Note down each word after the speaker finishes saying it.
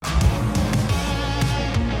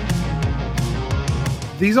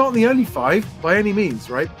these aren't the only 5 by any means,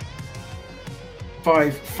 right?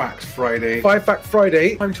 5 Fact Friday. 5 Fact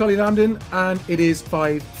Friday. I'm Charlie Lambden, and it is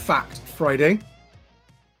 5 Fact Friday.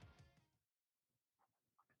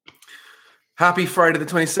 Happy Friday, the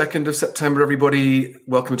 22nd of September, everybody.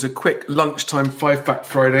 Welcome to a quick lunchtime 5 Fact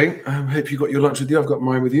Friday. I hope you got your lunch with you. I've got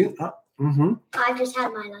mine with you. I just had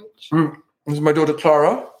my lunch. This is my daughter,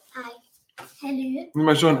 Clara. Hi. Hello. And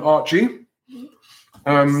my son, Archie.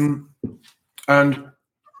 And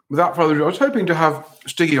without further ado, I was hoping to have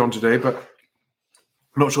Stiggy on today, but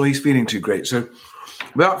I'm not sure he's feeling too great. So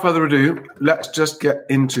without further ado, let's just get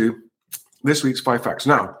into this week's 5 Facts.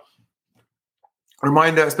 Now, a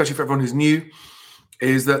reminder, especially for everyone who's new,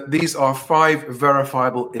 is that these are 5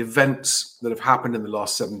 verifiable events that have happened in the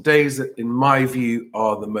last 7 days that, in my view,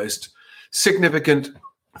 are the most significant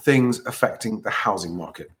things affecting the housing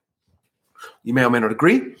market. You may or may not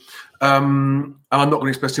agree. And I'm not going to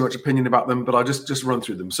express too much opinion about them, but I'll just run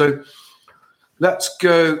through them. So let's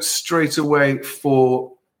go straight away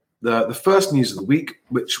for the first news of the week,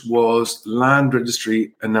 which was Land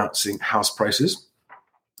Registry announcing house prices.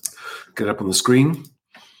 Get it up on the screen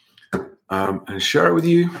and share it with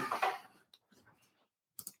you.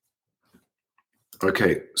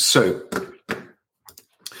 Okay, so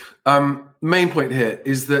main point here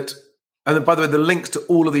is that, and by the way, the links to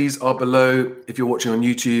all of these are below if you're watching on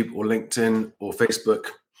YouTube or LinkedIn or Facebook.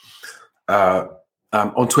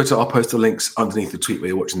 On Twitter, I'll post the links underneath the tweet where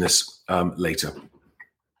you're watching this later.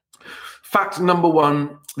 Fact number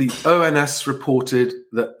 1, the ONS reported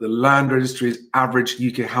that the Land Registry's average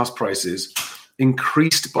UK house prices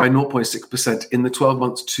increased by 0.6% in the 12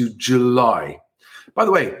 months to July. By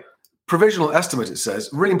the way, provisional estimate, it says.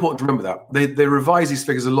 Really important to remember that. They revise these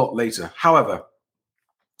figures a lot later. However,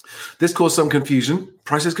 this caused some confusion.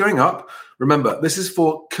 Prices going up. Remember, this is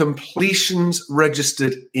for completions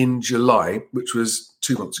registered in July, which was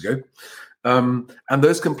 2 months ago. And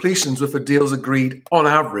those completions were for deals agreed on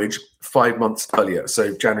average 5 months earlier,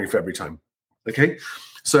 so January, February time. Okay,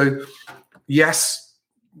 so yes,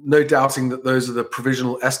 no doubting that those are the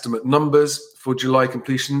provisional estimate numbers for July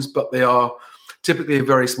completions, but they are typically a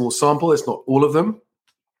very small sample. It's not all of them.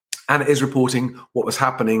 And it is reporting what was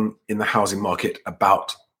happening in the housing market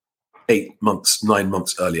about 8 months, 9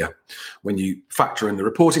 months earlier. When you factor in the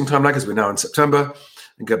reporting time lag, as we're now in September,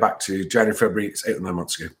 and go back to January, February, it's 8 or 9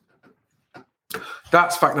 months ago.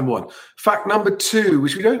 That's fact number 1. Fact number 2,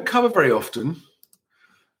 which we don't cover very often,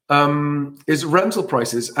 is rental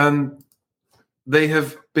prices. And they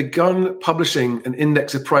have begun publishing an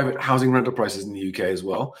index of private housing rental prices in the UK as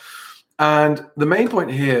well. And the main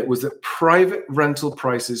point here was that private rental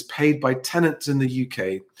prices paid by tenants in the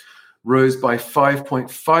UK rose by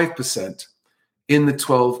 5.5% in the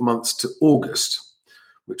 12 months to August,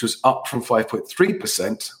 which was up from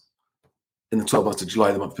 5.3% in the 12 months to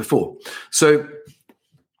July the month before. So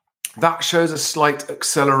that shows a slight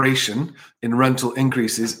acceleration in rental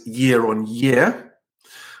increases year on year.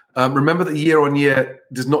 Remember that year on year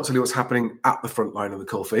does not tell you what's happening at the front line of the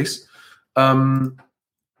coalface.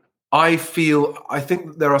 I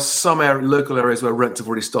think there are some local areas where rents have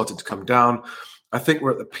already started to come down. I think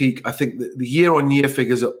we're at the peak. I think that the year on year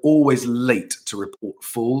figures are always late to report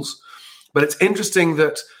falls. But it's interesting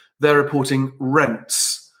that they're reporting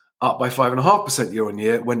rents up by 5.5% year on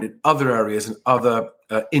year, when in other areas and other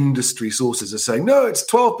industry sources are saying, no, it's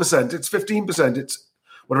 12%, it's 15%, it's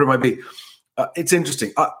whatever it might be. It's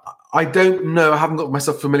interesting. I don't know. I haven't got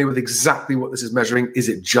myself familiar with exactly what this is measuring. Is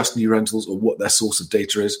it just new rentals or what their source of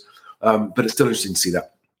data is? But it's still interesting to see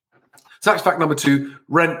that. So that's fact number 2.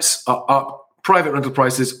 Rents are up. Private rental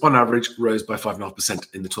prices, on average, rose by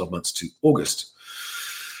 5.5% in the 12 months to August.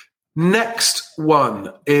 Next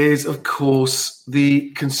one is, of course,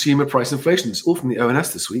 the consumer price inflation. It's all from the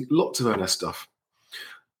ONS this week. Lots of ONS stuff.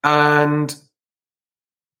 And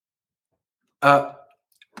the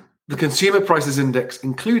consumer prices index,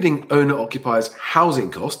 including owner-occupiers'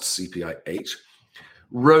 housing costs, CPIH,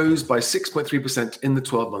 rose by 6.3% in the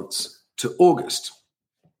 12 months to August,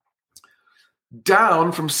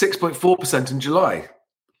 down from 6.4% in July.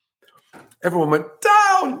 Everyone went,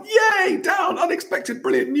 down, yay, down, unexpected,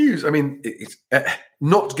 brilliant news. I mean, it's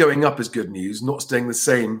not going up is good news, not staying the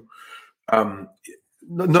same. Not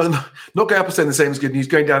going up and staying the same is good news.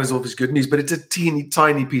 Going down is always good news, but it's a teeny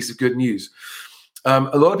tiny piece of good news. A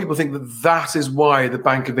lot of people think that is why the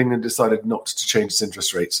Bank of England decided not to change its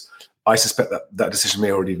interest rates. I suspect that decision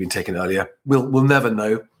may already have been taken earlier. We'll never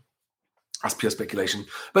know. That's pure speculation.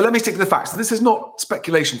 But let me stick to the facts. This is not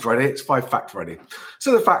Speculation Friday, it's 5 Fact Friday.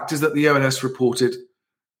 So the fact is that the ONS reported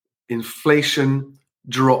inflation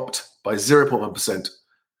dropped by 0.1%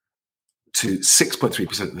 to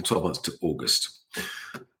 6.3% in the 12 months to August.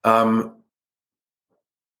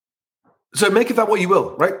 So make of that what you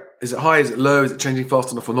will, right? Is it high? Is it low? Is it changing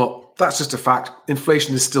fast enough or not? That's just a fact.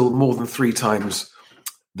 Inflation is still more than 3 times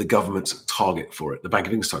the government's target for it, the Bank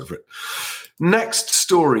of England's target for it. Next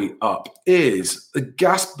story up is the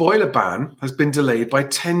gas boiler ban has been delayed by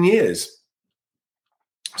 10 years.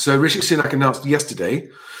 So Rishi Sunak announced yesterday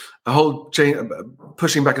a whole chain,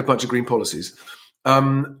 pushing back a bunch of green policies.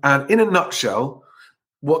 And in a nutshell,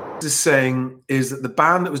 what this is saying is that the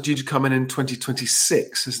ban that was due to come in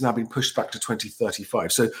 2026 has now been pushed back to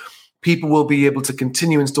 2035. So people will be able to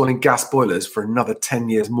continue installing gas boilers for another 10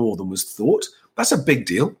 years more than was thought. That's a big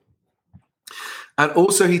deal. And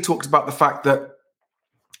also he talked about the fact that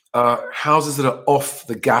houses that are off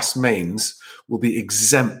the gas mains will be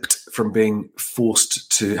exempt from being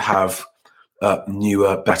forced to have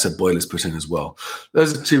newer, better boilers put in as well.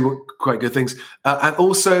 Those are 2 quite good things. And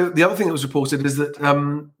also, the other thing that was reported is that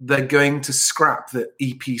they're going to scrap the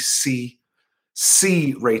EPC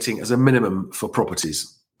C rating as a minimum for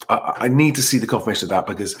properties. I need to see the confirmation of that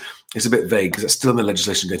because it's a bit vague because it's still in the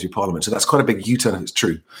legislation going through Parliament. So that's quite a big U-turn if it's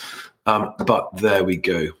true. But there we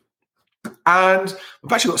go. And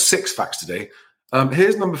we've actually got 6 facts today.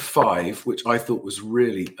 Here's number 5, which I thought was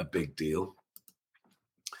really a big deal.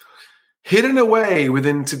 Hidden away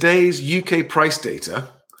within today's UK price data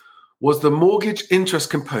was the mortgage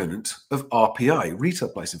interest component of RPI, retail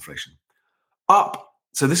price inflation. Up.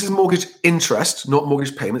 So this is mortgage interest, not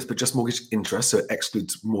mortgage payments, but just mortgage interest. So it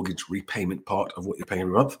excludes mortgage repayment part of what you're paying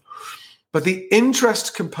every month. But the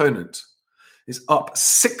interest component is up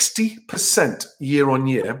 60% year on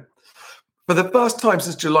year for the first time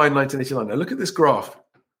since July 1989. Now look at this graph.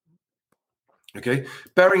 Okay,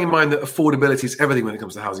 bearing in mind that affordability is everything when it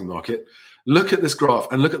comes to the housing market. Look at this graph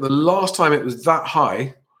and look at the last time it was that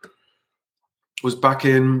high was back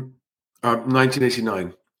in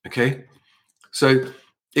 1989. Okay, so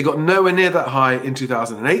it got nowhere near that high in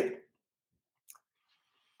 2008.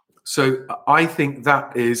 So I think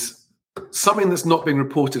that is something that's not being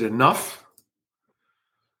reported enough.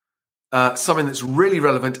 Something that's really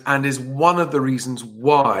relevant and is one of the reasons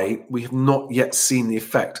why we have not yet seen the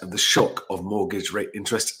effect of the shock of mortgage rate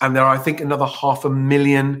interest. And there are, I think, another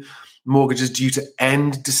 500,000 mortgages due to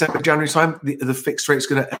end December, January time. The fixed rate is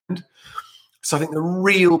going to end. So I think the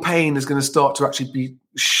real pain is going to start to actually be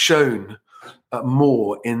shown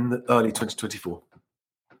more in the early 2024.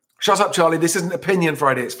 Shut up, Charlie. This isn't Opinion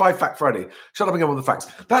Friday. It's 5 Fact Friday. Shut up and get on with the facts.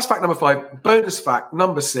 That's fact number 5. Bonus fact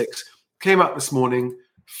number 6 came out this morning.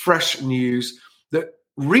 Fresh news that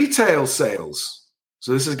retail sales,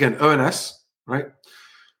 so this is again ONS, right?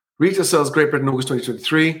 Retail sales Great Britain, August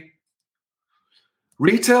 2023.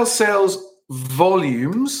 Retail sales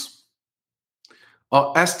volumes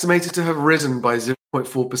are estimated to have risen by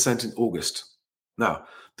 0.4% in August. Now,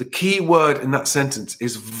 the key word in that sentence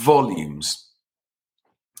is volumes.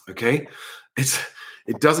 Okay?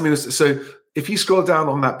 It doesn't mean so. If you scroll down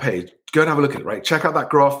on that page, go and have a look at it, right? Check out that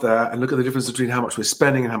graph there and look at the difference between how much we're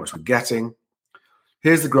spending and how much we're getting.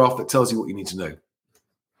 Here's the graph that tells you what you need to know.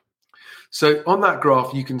 So on that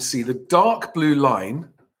graph, you can see the dark blue line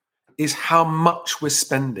is how much we're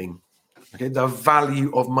spending, okay? The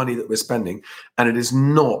value of money that we're spending, and it is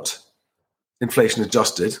not inflation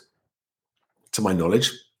adjusted, to my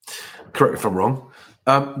knowledge. Correct me if I'm wrong.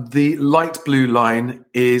 The light blue line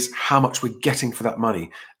is how much we're getting for that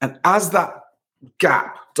money. And as that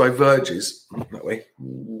gap diverges that way,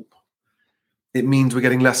 it means we're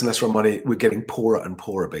getting less and less from money. We're getting poorer and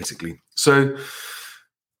poorer, basically. So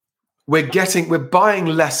we're buying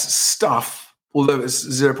less stuff, although it's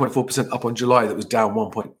 0.4% up on July. That was down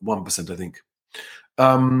 1.1%, I think.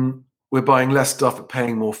 We're buying less stuff but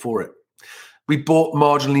paying more for it. We bought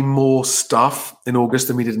marginally more stuff in August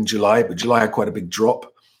than we did in July, but July had quite a big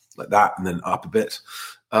drop like that and then up a bit.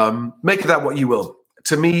 Make of that what you will.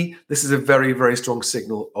 To me, this is a very, very strong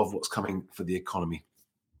signal of what's coming for the economy.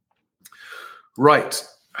 Right.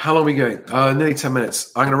 How long are we going? Nearly 10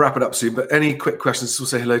 minutes. I'm going to wrap it up soon, but any quick questions, we'll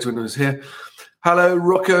say hello to anyone who's here. Hello,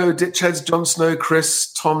 Rocco, Ditchheads, Jon Snow,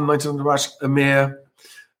 Chris, Tom, 19 Rash, Amir.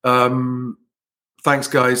 Thanks,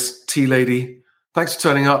 guys. T-Lady. Thanks for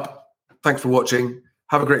turning up. Thanks for watching.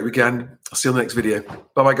 Have a great weekend. I'll see you on the next video.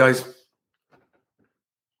 Bye-bye, guys.